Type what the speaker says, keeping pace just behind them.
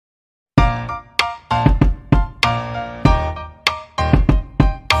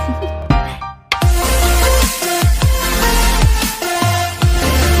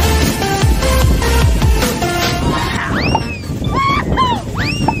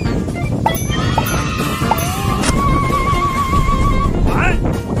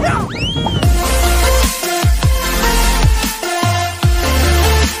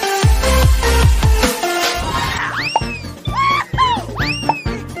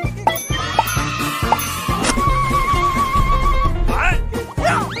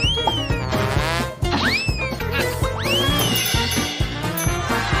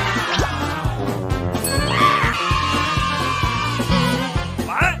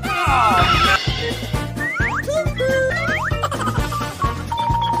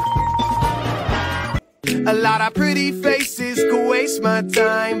A lot of pretty faces could waste my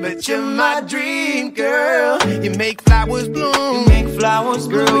time, but you're my dream girl. You make flowers bloom, you make flowers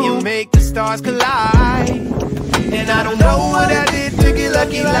grow, you make the stars collide. And I don't know what I did to get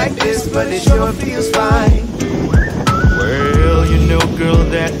lucky like this, but it sure feels fine. Well, you know, girl,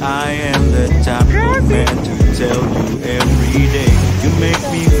 that I am the type of man to tell you every day. You make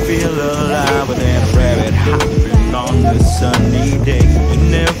me feel alive than a rabbit hopping on the sunny day.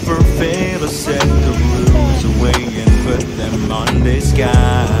 You never fail to set the blues away and put them on the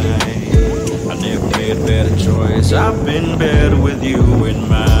sky. I never made a better choice, I've been better with you in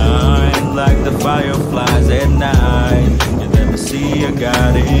mind. Like the fireflies at night, you never see a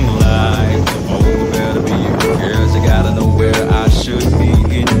guiding light. Oh, better be you, girls, I gotta know where I should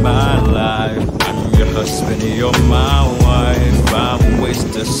be in my life. I'm your husband, you're my wife, I won't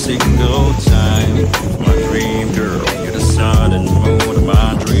waste a single time. My dream girl, you're the sun and moon of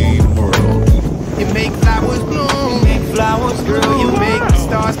my dream world. You make flowers bloom, you make flowers grow, you make the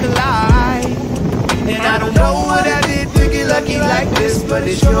stars collide. And I don't know what I did to get lucky like this, but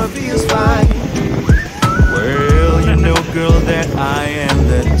it sure feels fine. Well, you know, girl, that I am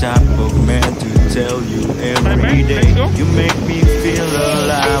the type of man to tell you every day. You make me feel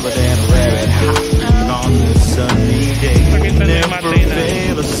alive than a rabbit hopping on the sunny day. You never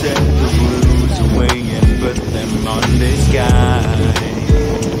fail to set the blues away and put them on the sky.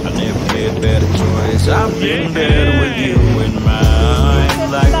 I never made a better choice, I've been better with you in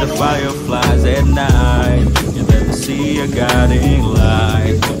mind. Like the fireflies at night, you never see a guiding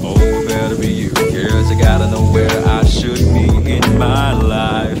light. Oh, better be you, girls, I gotta know where I should be in my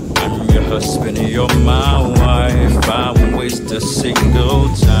life. I'm your husband, you're my wife, I won't waste a single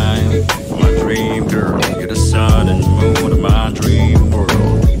time. My dream girl, you're the sun and moon of my dream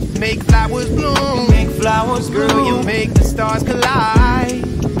world. Make flowers bloom, make flowers grow, you make the stars collide.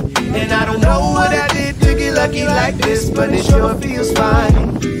 And I don't know what I did to get lucky like this, but it sure feels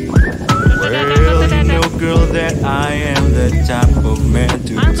fine. Well, you know, girl, that I am the type of man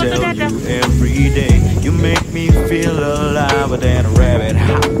to tell you every day. You make me feel alive than a rabbit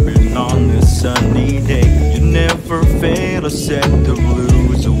hopping on the sunny day. You never fail to set the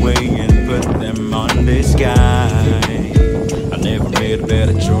blues away and put them on the sky. I never made a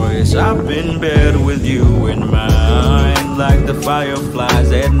better choice, I've been better with you in mind. Like the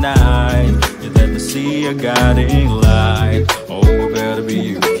fireflies at night, you never see a guiding light. Oh, it better be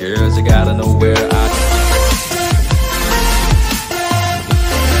you, girls, I gotta know where I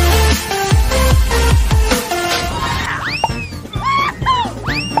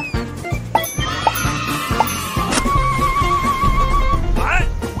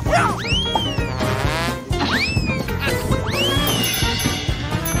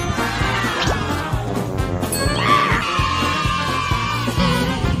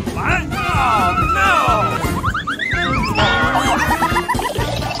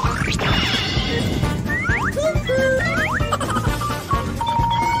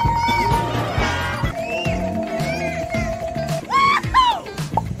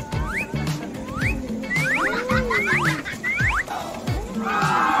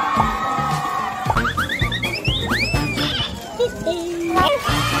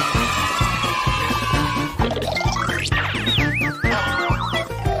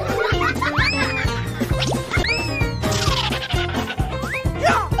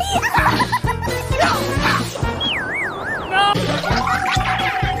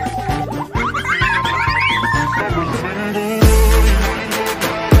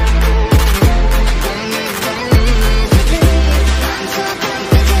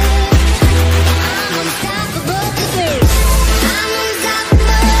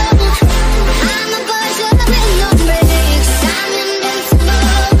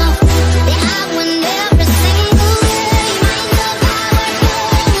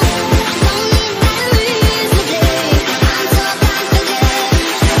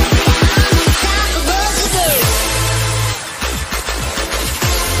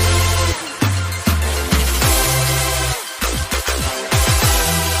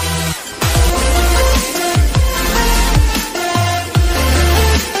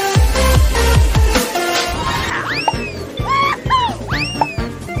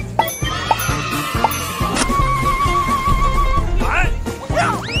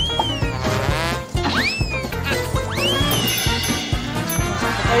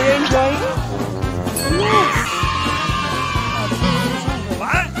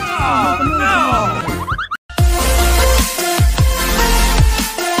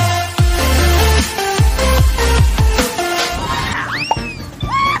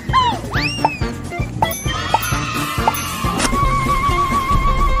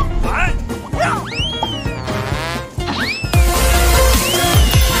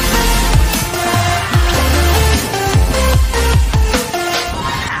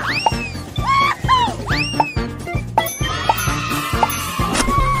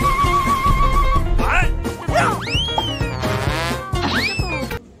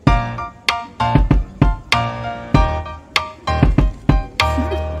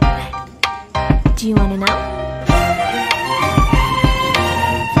Do you wanna know?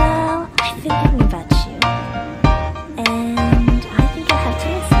 Well, I've been thinking about you, and I think I'll have to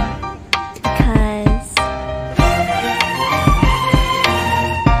listen, because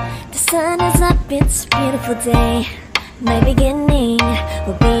the sun is up, it's a beautiful day. My beginning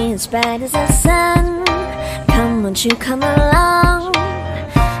will be as bright as the sun. Come, won't you come along?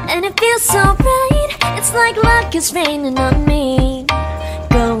 And it feels so bright, it's like luck is raining on me.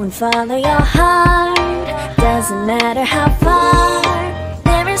 Go and follow your heart, doesn't matter how far.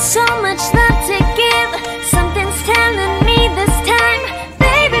 There is so much love to give, something's telling me this time.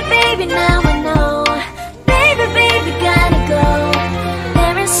 Baby, baby, now I know. Baby, baby, gotta go.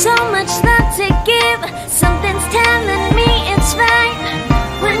 There is so much love to give, something's telling me it's right.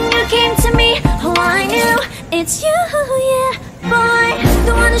 When you came to me, oh I knew it's you, yeah, boy.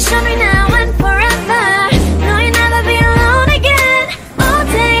 The one to show me now and forever. No, you'll never be alone again. All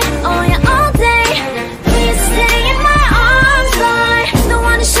day, oh yeah, all day. Please stay in my arms, boy. The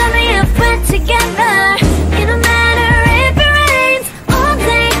one to show me if we're together. It don't matter if it rains. All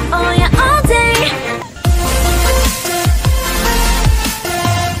day, oh yeah, all day.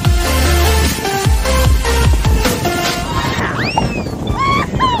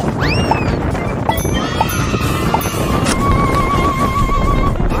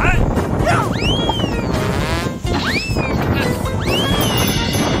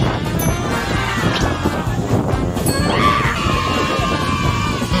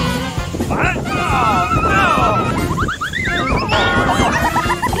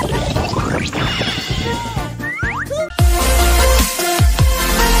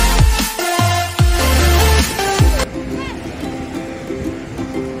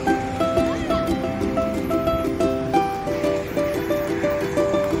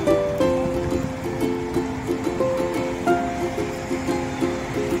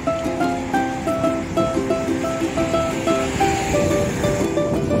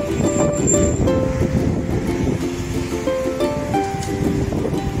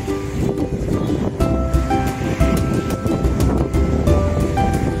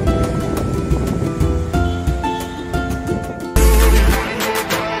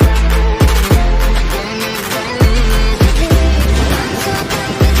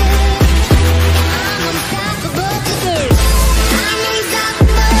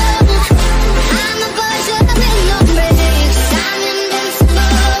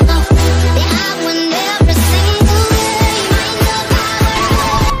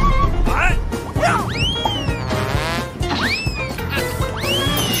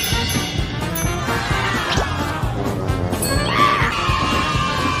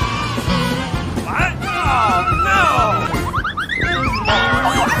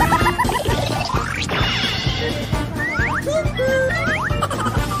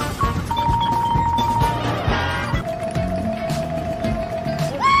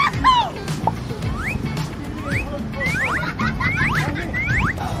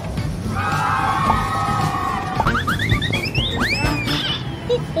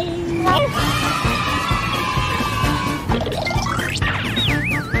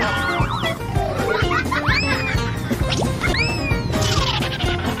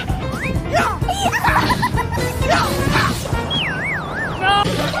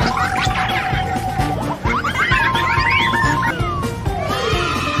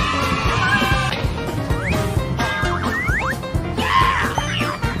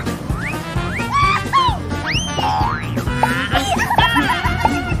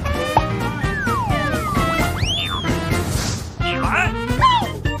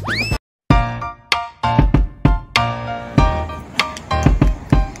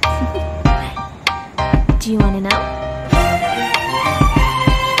 Do you wanna know?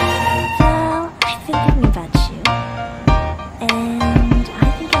 Well, I've been thinking about you, and I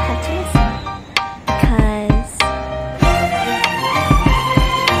think I'll have to listen, because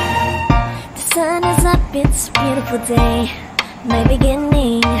the sun is up, it's a beautiful day. My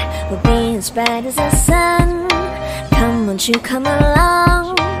beginning will be as bright as the sun. Come, won't you come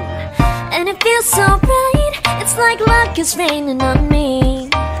along? And it feels so bright, it's like luck is raining on me.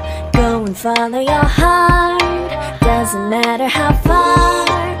 Go and follow your heart, doesn't matter how far.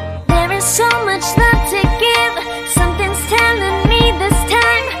 There is so much love to give, something's telling me this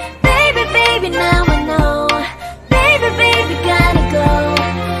time. Baby, baby, now I know. Baby, baby, gotta go.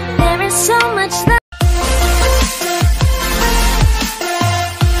 There is so much love.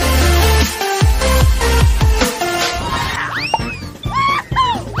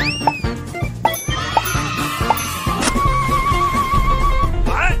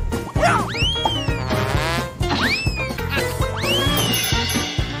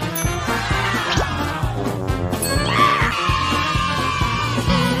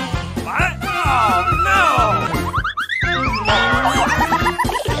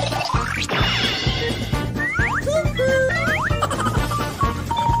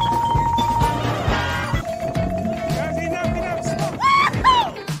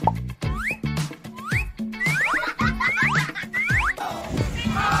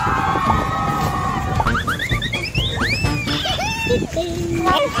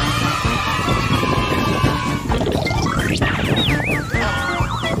 go!